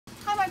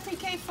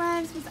pre-K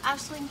friends, Ms.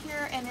 Ashling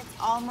here, and it's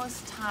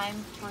almost time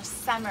for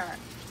summer.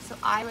 So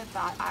I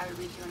thought I would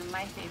read you one of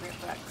my favorite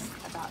books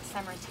about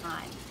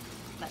summertime.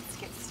 Let's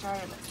get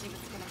started. Let's see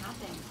what's going to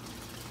happen.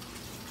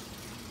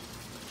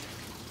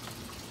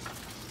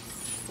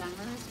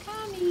 Summer's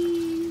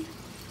coming.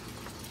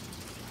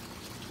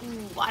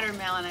 Ooh,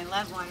 watermelon. I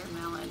love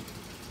watermelon.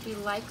 We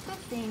like the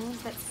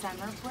things that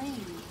summer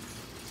brings.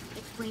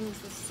 It brings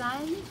the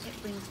sun,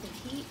 it brings the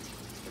heat,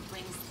 it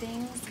brings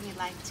things we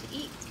like to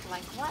eat,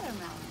 like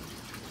watermelon.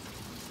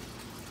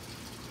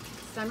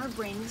 Summer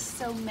brings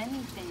so many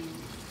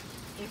things.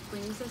 It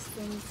brings us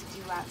things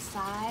to do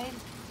outside.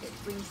 It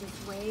brings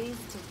us ways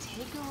to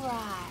take a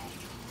ride.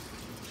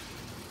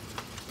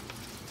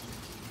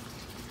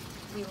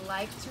 We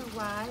like to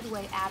ride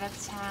way out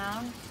of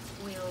town.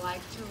 We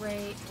like to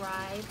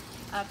ride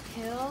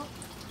uphill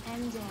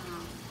and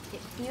down. It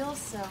feels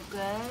so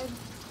good.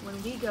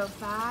 When we go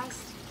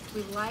fast,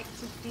 we like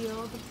to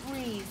feel the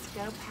breeze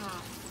go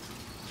past.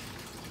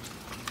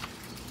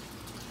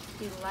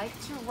 We like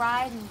to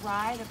ride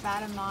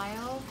about a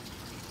mile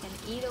and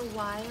eat a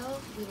while.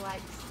 We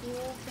like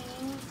cool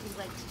things. We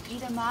like to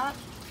eat them up.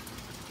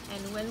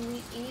 And when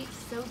we eat,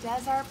 so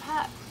does our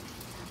pup.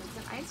 Having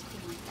some ice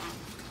cream with that.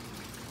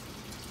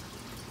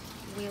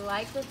 We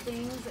like the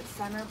things that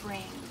summer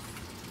brings.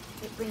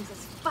 It brings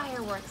us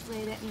fireworks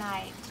late at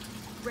night.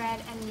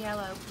 Red and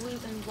yellow, blue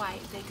and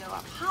white. They go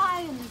up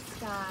high in the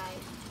sky.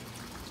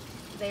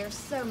 They are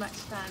so much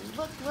fun.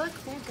 Look, look,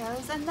 there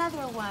goes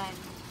another one.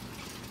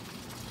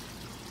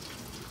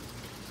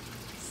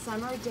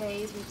 Summer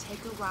days, we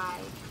take a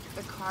ride.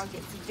 The car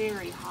gets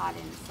very hot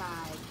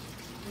inside.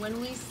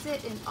 When we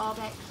sit in all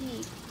that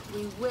heat,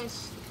 we wish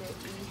that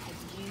we had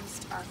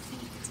used our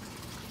feet.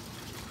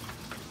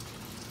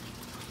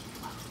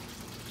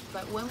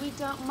 But when we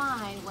don't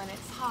mind when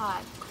it's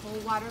hot,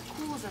 cold water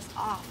cools us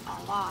off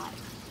a lot.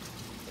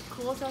 It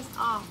cools us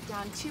off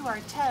down to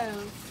our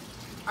toes.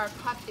 Our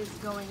pup is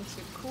going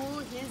to cool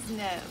his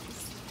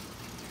nose.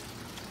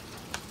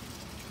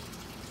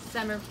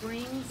 Summer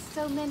brings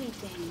so many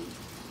things.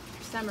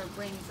 Summer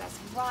brings us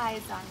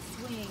rides on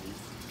swings.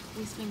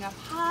 We swing up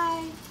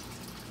high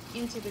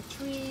into the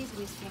trees.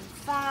 We swing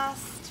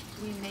fast.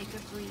 We make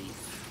a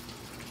breeze.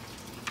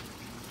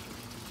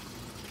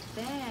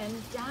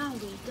 Then down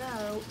we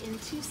go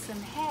into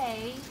some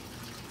hay.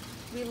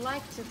 We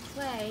like to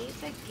play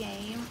the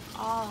game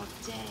all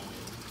day.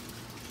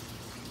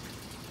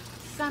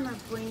 Summer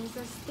brings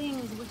us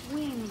things with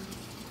wings.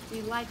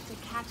 We like to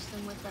catch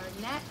them with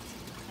our net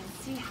and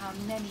see how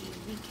many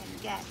we can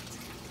get.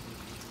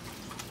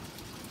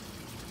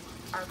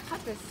 Our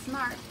pup is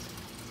smart.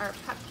 Our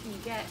pup can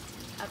get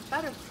a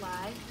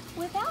butterfly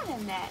without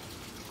a net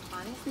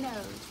on his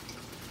nose.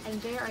 And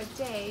there are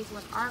days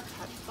when our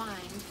pup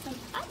finds some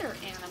other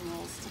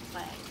animals to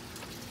play.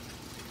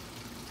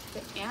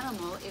 The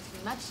animal is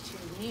much too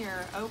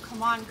near. Oh,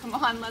 come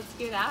on, let's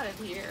get out of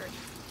here.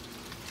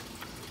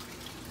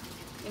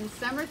 In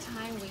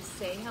summertime, we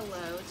say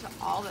hello to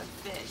all the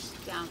fish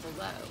down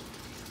below.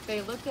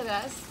 They look at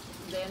us,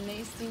 then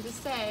they seem to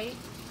say,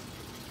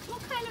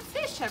 what kind of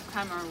fish have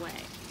come our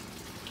way?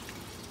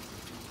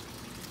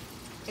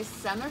 Is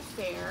summer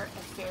fair?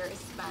 A fair is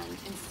fun.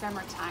 In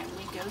summertime,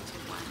 we go to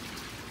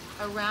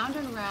one. Around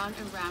and round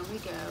and round we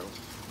go.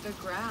 The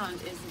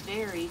ground is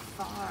very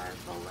far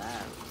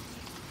below.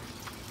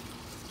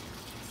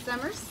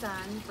 Summer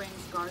sun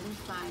brings garden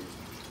fun.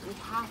 We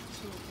have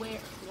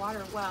to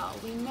water well.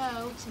 We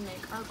know to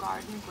make our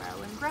garden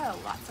grow and grow.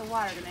 Lots of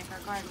water to make our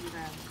garden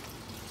grow.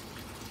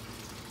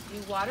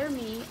 You water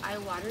me, I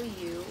water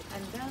you,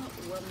 and then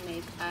will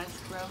make us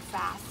grow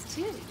fast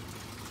too.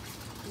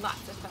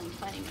 Lots of fun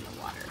playing in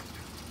the water.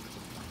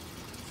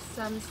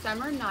 Some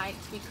summer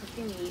nights we cook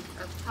and eat.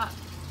 Our pup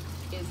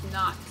is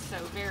not so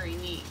very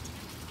neat.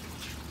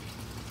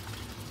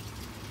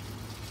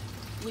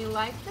 We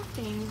like the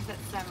things that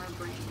summer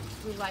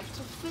brings. We like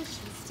to fish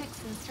with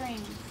sticks and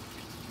strings.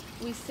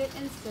 We sit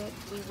and sit,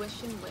 we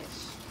wish and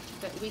wish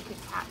that we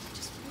could catch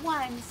just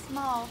one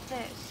small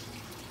fish.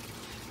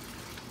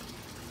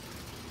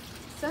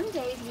 Some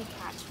days we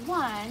catch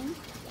one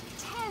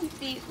 10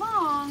 feet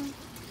long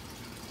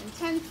and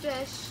 10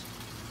 fish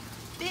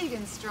big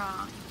and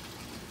strong.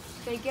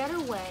 They get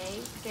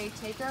away, they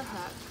take our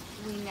hook.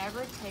 We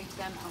never take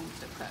them home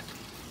to cook.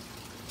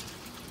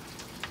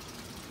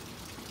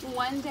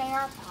 One day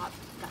our pup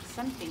got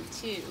something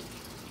too.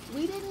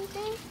 We didn't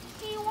think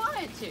he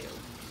wanted to.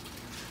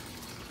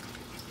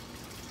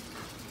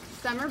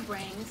 Summer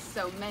brings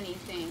so many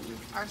things.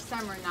 Our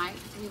summer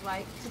nights we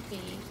like to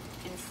be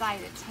inside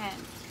a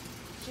tent,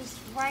 just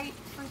right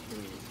for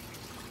three.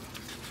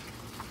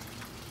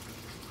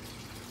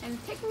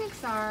 And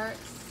picnics are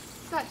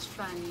such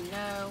fun, you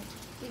know.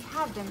 We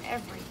have them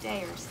every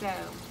day or so,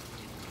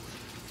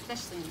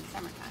 especially in the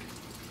summertime.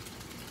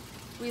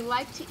 We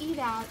like to eat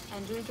out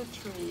under the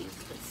trees,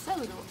 but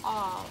so do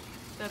all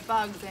the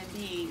bugs and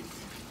bees.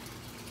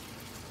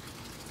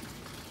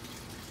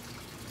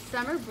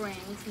 Summer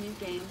brings new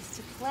games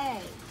to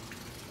play.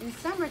 In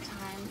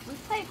summertime, we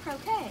play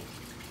croquet.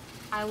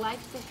 I like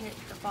to hit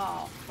the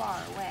ball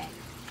far away.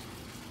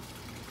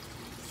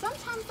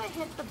 sometimes I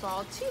hit the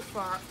ball too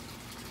far,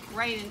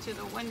 right into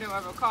the window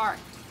of a car.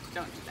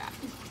 Don't do that.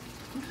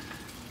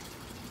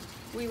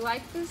 We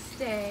like this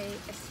day,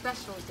 a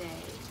special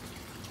day.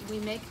 We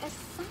make a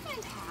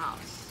sand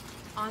house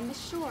on the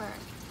shore.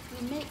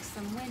 We make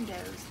some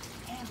windows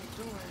and a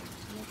door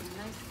to make a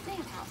nice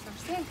sand house or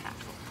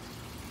sandcastle.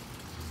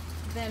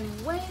 Then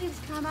waves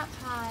come up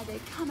high, they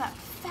come up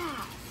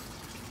fast.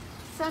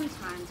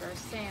 Sometimes our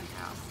sand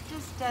house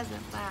just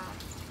doesn't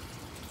last.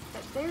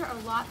 But there are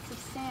lots of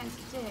sand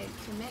to dig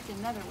to make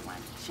another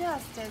one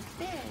just as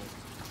big.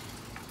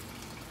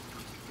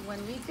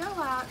 When we go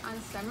out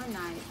on summer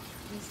nights,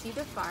 we see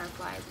the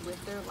fireflies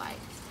with their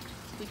lights.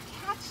 We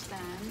catch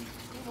them,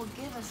 they will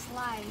give us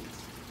light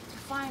to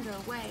find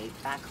our way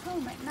back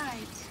home at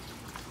night.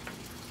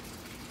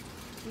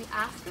 We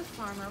ask the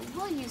farmer,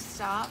 will you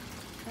stop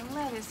and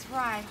let us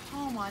ride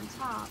home on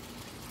top?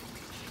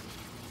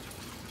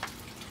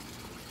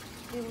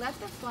 We let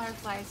the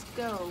fireflies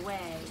go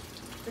away.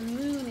 The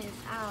moon is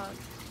out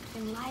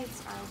and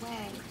lights our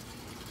way.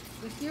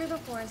 We hear the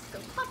horse go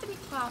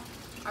ploppity-plop,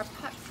 our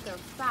pups go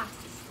fast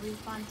asleep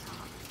on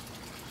top.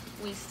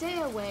 We stay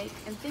awake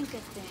and think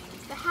of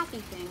things, the happy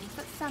things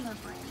that summer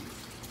brings.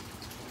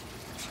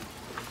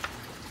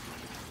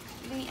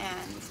 The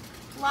end.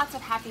 Lots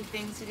of happy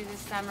things to do this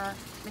summer.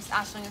 Miss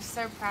Ashling is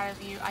so proud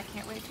of you. I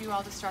can't wait for you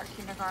all to start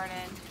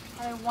kindergarten.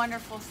 Have a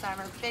wonderful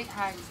summer. Big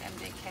hugs and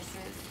big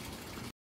kisses.